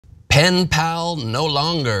Pen pal no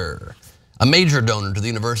longer. A major donor to the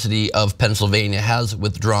University of Pennsylvania has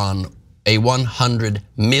withdrawn a $100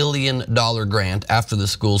 million grant after the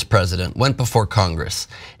school's president went before Congress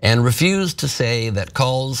and refused to say that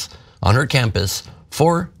calls on her campus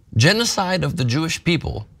for genocide of the Jewish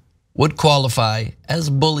people would qualify as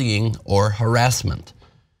bullying or harassment.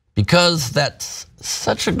 Because that's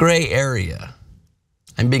such a gray area,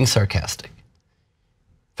 I'm being sarcastic.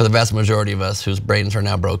 For the vast majority of us whose brains are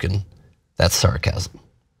now broken, that's sarcasm.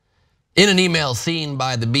 In an email seen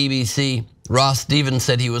by the BBC, Ross Stevens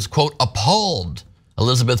said he was, quote, appalled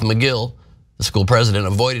Elizabeth Magill, the school president,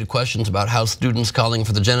 avoided questions about how students calling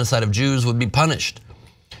for the genocide of Jews would be punished.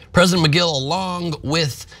 President Magill, along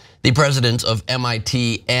with the presidents of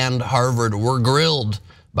MIT and Harvard, were grilled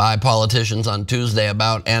by politicians on Tuesday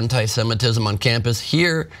about anti-Semitism on campus.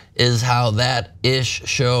 Here is how that ish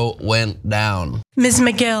show went down. Ms.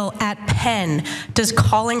 Magill, at Penn, does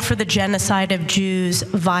calling for the genocide of Jews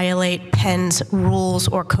violate Penn's rules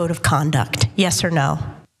or code of conduct? Yes or no?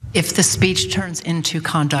 If the speech turns into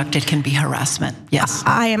conduct, it can be harassment, yes.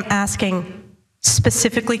 I am asking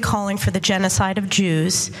specifically calling for the genocide of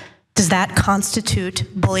Jews. Does that constitute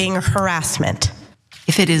bullying or harassment?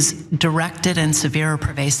 If it is directed and severe or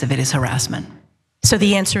pervasive, it is harassment. So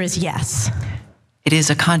the answer is yes. It is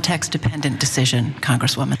a context-dependent decision,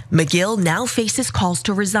 Congresswoman. Magill now faces calls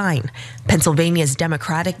to resign. Pennsylvania's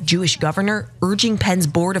Democratic Jewish governor urging Penn's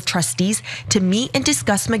board of trustees to meet and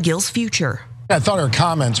discuss Magill's future. I thought her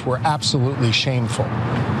comments were absolutely shameful.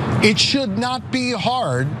 It should not be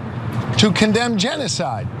hard to condemn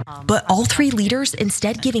genocide. But all three leaders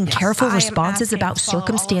instead giving careful responses about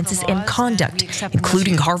circumstances and conduct,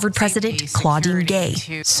 including Harvard president Claudine Gay.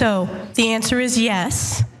 So the answer is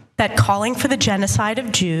yes, that calling for the genocide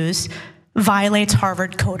of Jews violates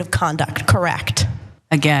Harvard Code of Conduct, correct?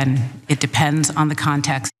 Again, it depends on the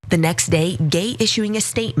context. The next day, Gay issuing a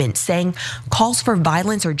statement saying calls for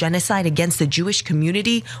violence or genocide against the Jewish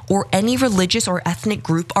community or any religious or ethnic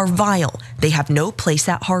group are vile. They have no place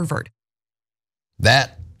at Harvard.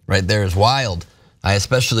 That right there is wild. I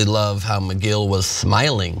especially love how Magill was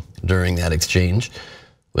smiling during that exchange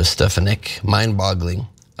with Stefanik, mind-boggling.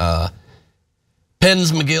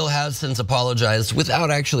 Penn's Magill has since apologized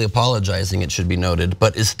without actually apologizing, it should be noted,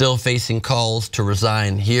 but is still facing calls to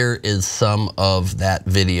resign. Here is some of that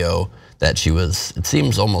video that she was, it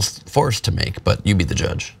seems, almost forced to make, but you be the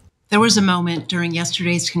judge. There was a moment during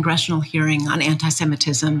yesterday's congressional hearing on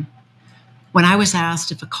anti-Semitism when I was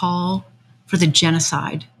asked if a call for the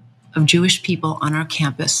genocide of Jewish people on our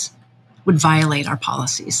campus would violate our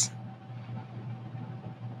policies.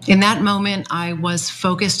 In that moment, I was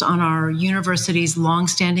focused on our university's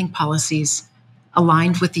longstanding policies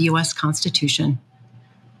aligned with the US Constitution,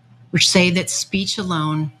 which say that speech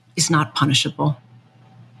alone is not punishable.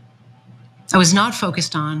 I was not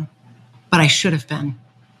focused on, but I should have been,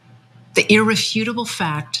 the irrefutable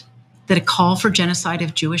fact that a call for genocide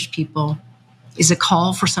of Jewish people is a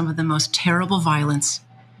call for some of the most terrible violence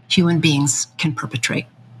human beings can perpetrate.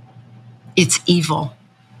 It's evil,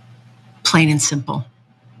 plain and simple.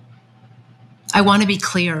 I want to be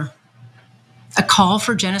clear. A call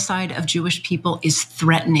for genocide of Jewish people is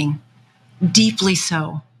threatening, deeply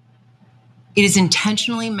so. It is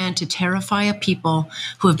intentionally meant to terrify a people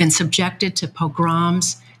who have been subjected to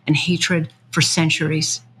pogroms and hatred for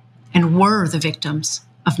centuries and were the victims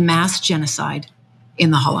of mass genocide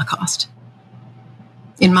in the Holocaust.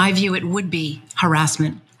 In my view, it would be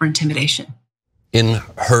harassment or intimidation. In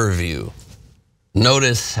her view,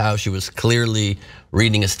 notice how she was clearly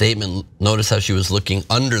reading a statement. Notice how she was looking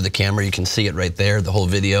under the camera. You can see it right there, the whole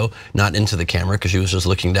video, not into the camera because she was just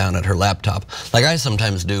looking down at her laptop, like I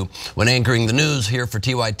sometimes do when anchoring the news here for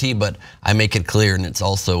TYT, but I make it clear, and it's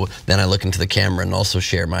also, then I look into the camera and also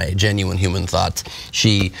share my genuine human thoughts.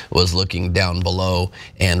 She was looking down below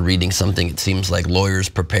and reading something it seems like lawyers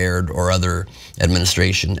prepared or other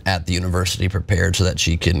administration at the university prepared so that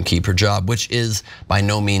she can keep her job, which is by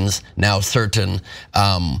no means now certain.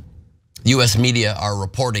 US media are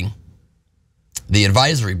reporting the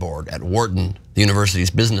advisory board at Wharton, the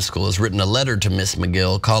university's business school, has written a letter to Ms.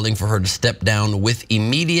 Magill calling for her to step down with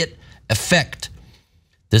immediate effect.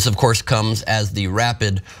 This, of course, comes as the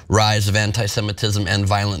rapid rise of anti-Semitism and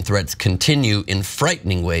violent threats continue in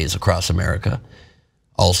frightening ways across America.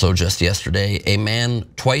 Also, just yesterday, a man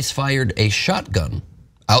twice fired a shotgun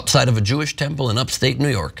outside of a Jewish temple in upstate New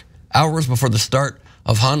York, hours before the start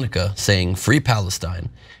of Hanukkah, saying "Free Palestine,"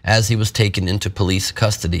 as he was taken into police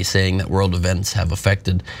custody, saying that world events have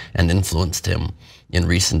affected and influenced him in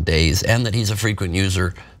recent days, and that he's a frequent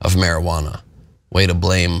user of marijuana. Way to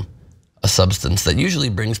blame a substance that usually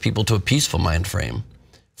brings people to a peaceful mind frame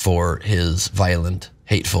for his violent,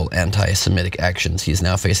 hateful, anti-Semitic actions. He's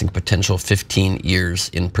now facing potential 15 years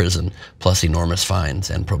in prison, plus enormous fines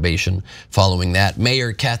and probation. Following that,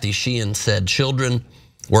 Mayor Kathy Sheehan said children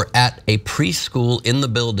were at a preschool in the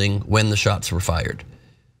building when the shots were fired.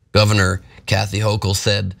 Governor Kathy Hochul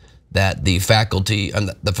said that the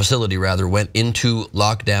facility went into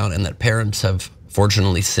lockdown and that parents have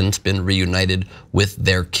fortunately since been reunited with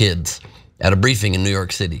their kids. At a briefing in New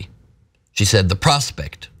York City, she said the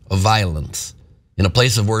prospect of violence in a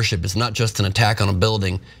place of worship is not just an attack on a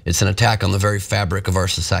building, it's an attack on the very fabric of our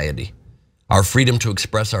society. Our freedom to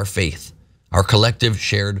express our faith, our collective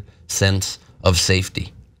shared sense of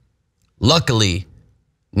safety. Luckily,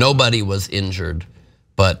 nobody was injured,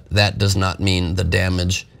 but that does not mean the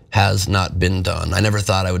damage has not been done. I never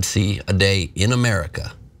thought I would see a day in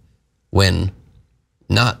America when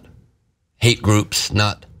not hate groups,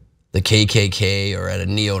 not the KKK or at a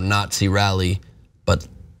neo-Nazi rally, but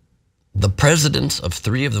the presidents of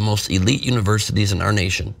 3 of the most elite universities in our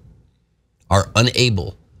nation are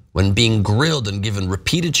unable, when being grilled and given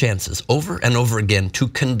repeated chances over and over again, to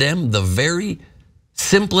condemn the very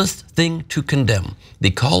simplest thing to condemn,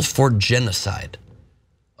 the call for genocide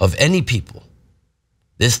of any people.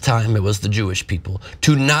 This time it was the Jewish people,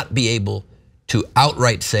 to not be able to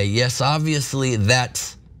outright say, yes, obviously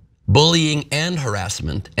that's bullying and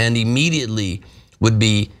harassment, and immediately would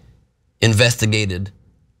be investigated,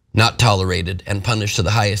 not tolerated, and punished to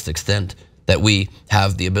the highest extent that we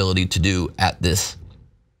have the ability to do at this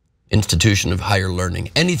institution of higher learning.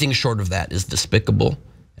 Anything short of that is despicable,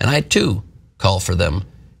 and I too call for them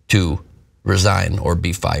to resign or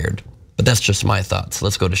be fired. But that's just my thoughts.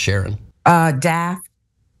 Let's go to Sharon. Daft,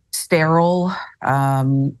 sterile,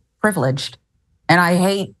 privileged. And I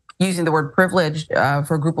hate using the word privileged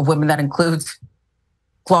for a group of women that includes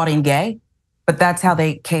Claudine Gay, but that's how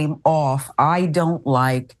they came off. I don't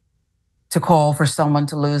like to call for someone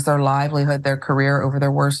to lose their livelihood, their career over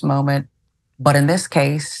their worst moment. But in this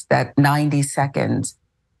case, that 90 seconds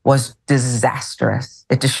was disastrous.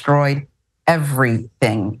 It destroyed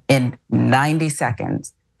everything in 90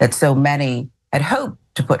 seconds that so many had hoped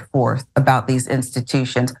to put forth about these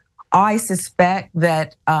institutions. I suspect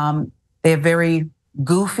that they have very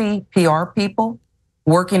goofy PR people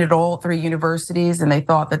working at all 3 universities, and they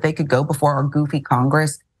thought that they could go before our goofy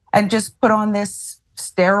Congress and just put on this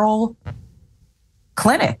sterile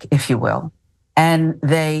clinic, if you will, and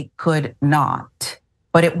they could not.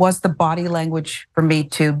 But it was the body language for me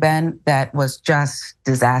too, Ben, that was just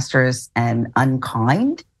disastrous and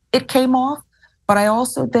unkind. It came off, but I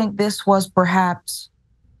also think this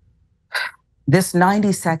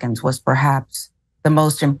 90 seconds was perhaps the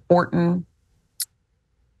most important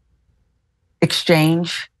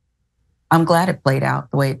exchange. I'm glad it played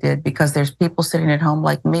out the way it did, because there's people sitting at home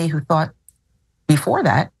like me who thought before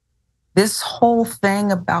that, this whole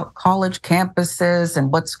thing about college campuses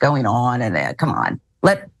and what's going on, and come on,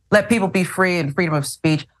 let people be free and freedom of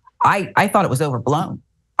speech. I thought it was overblown.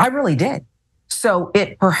 I really did. So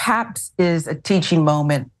it perhaps is a teaching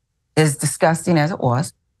moment, as disgusting as it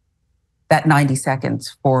was, that 90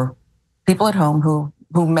 seconds for people at home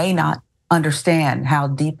who may not understand how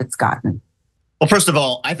deep it's gotten. Well, first of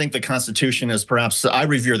all, I think the Constitution is I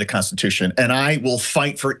revere the Constitution, and I will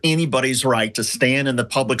fight for anybody's right to stand in the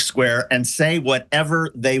public square and say whatever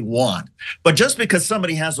they want. But just because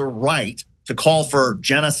somebody has a right to call for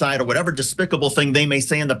genocide or whatever despicable thing they may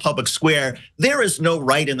say in the public square, there is no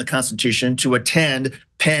right in the Constitution to attend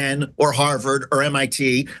Penn or Harvard or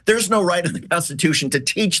MIT. There's no right in the Constitution to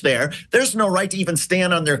teach there. There's no right to even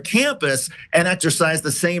stand on their campus and exercise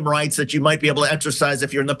the same rights that you might be able to exercise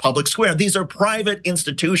if you're in the public square. These are private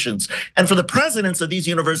institutions. And for the presidents of these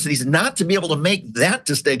universities not to be able to make that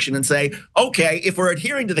distinction and say, okay, if we're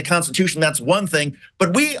adhering to the Constitution, that's one thing,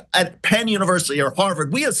 but we at Penn University or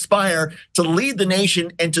Harvard, we aspire to lead the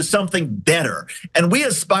nation into something better. And we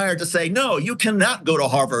aspire to say, no, you cannot go to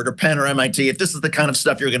Harvard or Penn or MIT if this is the kind of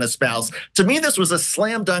stuff you're going to espouse. To me, this was a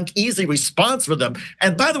slam dunk, easy response for them.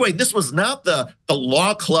 And by the way, this was not the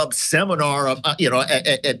law club seminar of,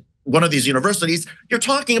 at one of these universities. You're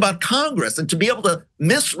talking about Congress, and to be able to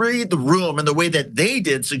misread the room in the way that they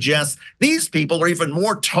did suggests these people are even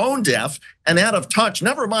more tone deaf and out of touch.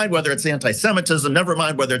 Never mind whether it's anti-Semitism, never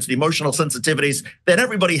mind whether it's the emotional sensitivities that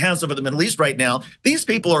everybody has over the Middle East right now. These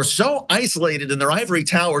people are so isolated in their ivory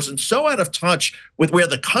towers and so out of touch with where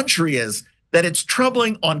the country is that it's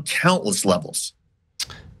troubling on countless levels.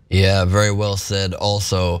 Yeah, very well said.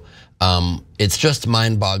 Also, it's just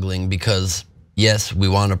mind-boggling because yes, we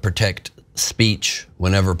want to protect speech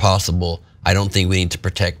whenever possible. I don't think we need to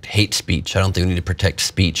protect hate speech. I don't think we need to protect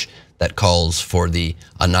speech that calls for the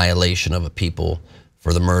annihilation of a people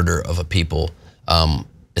for the murder of a people.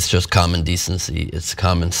 It's just common decency, it's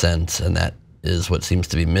common sense, and that is what seems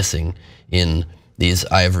to be missing in these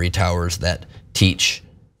ivory towers that teach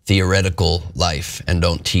theoretical life and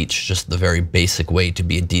don't teach just the very basic way to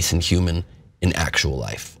be a decent human in actual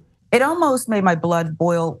life. It almost made my blood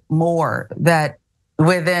boil more that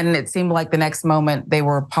within, it seemed like the next moment they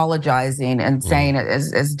were apologizing and saying,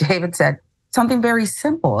 as David said, something very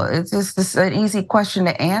simple. It's just an easy question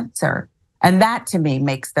to answer. And that to me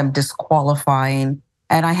makes them disqualifying.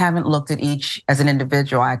 And I haven't looked at each as an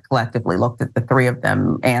individual. I collectively looked at the three of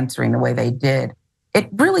them answering the way they did. It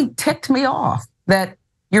really ticked me off that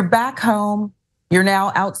you're back home, you're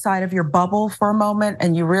now outside of your bubble for a moment,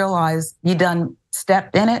 and you realize you done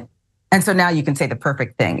stepped in it. And so now you can say the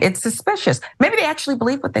perfect thing. It's suspicious. Maybe they actually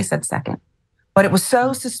believe what they said second, but it was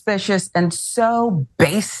so suspicious and so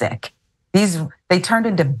basic. They turned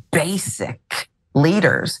into basic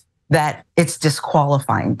leaders that it's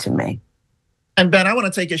disqualifying to me. And Ben, I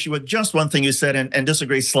want to take issue with just one thing you said and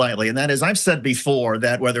disagree slightly. And that is, I've said before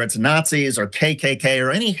that whether it's Nazis or KKK or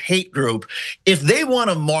any hate group, if they want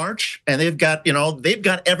to march and they've got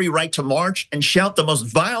every right to march and shout the most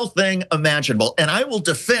vile thing imaginable. And I will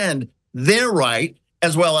defend their right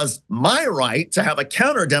as well as my right to have a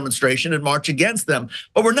counter demonstration and march against them.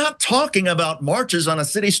 But we're not talking about marches on a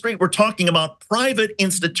city street. We're talking about private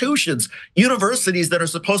institutions, universities that are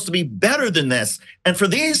supposed to be better than this. And for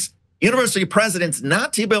these university presidents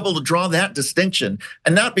not to be able to draw that distinction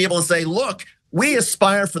and not be able to say, look, we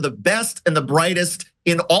aspire for the best and the brightest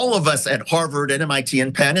in all of us at Harvard and MIT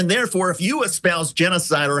and Penn. And therefore, if you espouse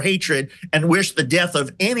genocide or hatred and wish the death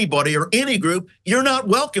of anybody or any group, you're not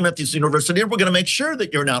welcome at this university. We're going to make sure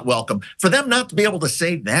that you're not welcome. For them not to be able to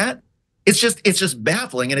say that, it's just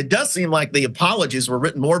baffling. And it does seem like the apologies were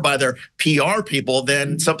written more by their PR people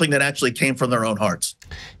than something that actually came from their own hearts.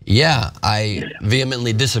 Yeah, I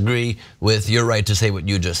vehemently disagree with your right to say what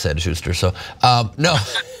you just said, Shuster. So no,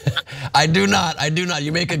 I do not.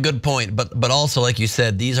 You make a good point, but also, like you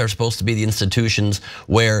said, these are supposed to be the institutions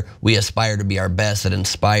where we aspire to be our best, that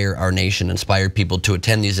inspire our nation, inspire people to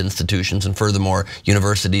attend these institutions. And furthermore,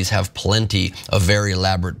 universities have plenty of very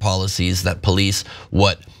elaborate policies that police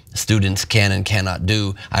what students can and cannot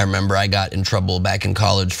do. I remember I got in trouble back in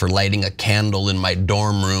college for lighting a candle in my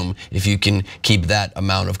dorm room. If you can keep that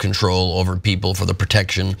amount of control over people for the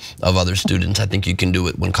protection of other students, I think you can do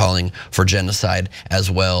it when calling for genocide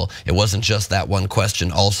as well. It wasn't just that one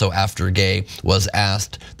question. Also, after Gay was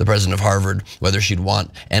asked, the president of Harvard, whether she'd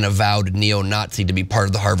want an avowed neo-Nazi to be part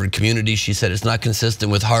of the Harvard community, she said it's not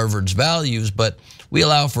consistent with Harvard's values, but we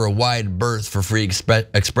allow for a wide berth for free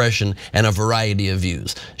expression and a variety of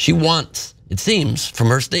views. She wants, it seems from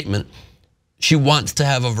her statement, she wants to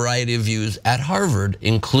have a variety of views at Harvard,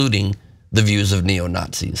 including the views of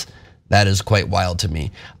neo-Nazis. That is quite wild to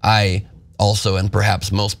me. I also am perhaps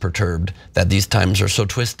most perturbed that these times are so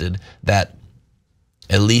twisted that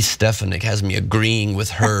Elise Stefanik has me agreeing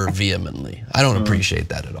with her vehemently. I don't appreciate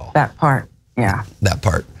that at all. That part, yeah. That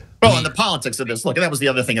part. Well, and the politics of this, look, that was the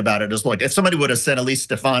other thing about it is, look, if somebody would have said Elise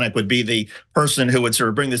Stefanik would be the person who would sort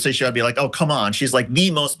of bring this issue, I'd be like, oh, come on. She's like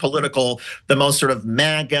the most political, the most sort of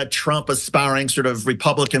MAGA, Trump aspiring sort of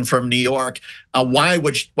Republican from New York. Why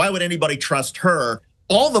would anybody trust her?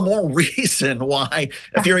 All the more reason why,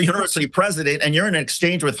 if you're a university president and you're in an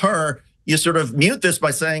exchange with her, you sort of mute this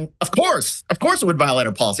by saying, of course it would violate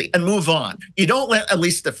a policy, and move on. You don't let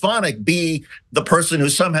Elise Stefanik be the person who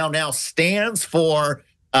somehow now stands for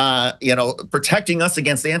protecting us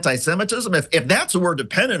against anti-Semitism. If that's what we're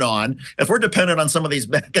dependent on, if we're dependent on some of these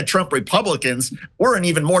MAGA Trump Republicans, we're in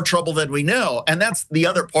even more trouble than we know. And that's the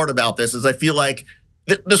other part about this is I feel like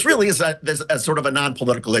this really is a sort of a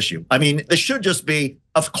non-political issue. I mean, this should just be,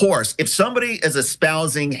 of course, if somebody is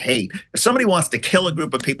espousing hate, if somebody wants to kill a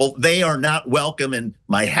group of people, they are not welcome in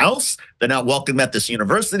my house. They're not welcome at this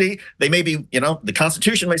university. They may be, the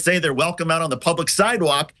Constitution may say they're welcome out on the public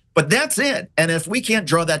sidewalk, but that's it. And if we can't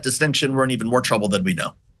draw that distinction, we're in even more trouble than we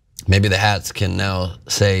know. Maybe the hats can now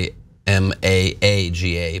say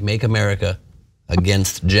MAAGA, Make America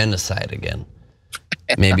Against Genocide Again.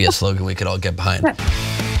 Maybe a slogan we could all get behind.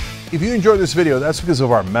 If you enjoyed this video, that's because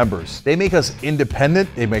of our members. They make us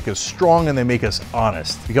independent, they make us strong, and they make us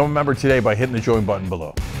honest. Become a member today by hitting the join button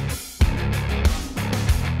below.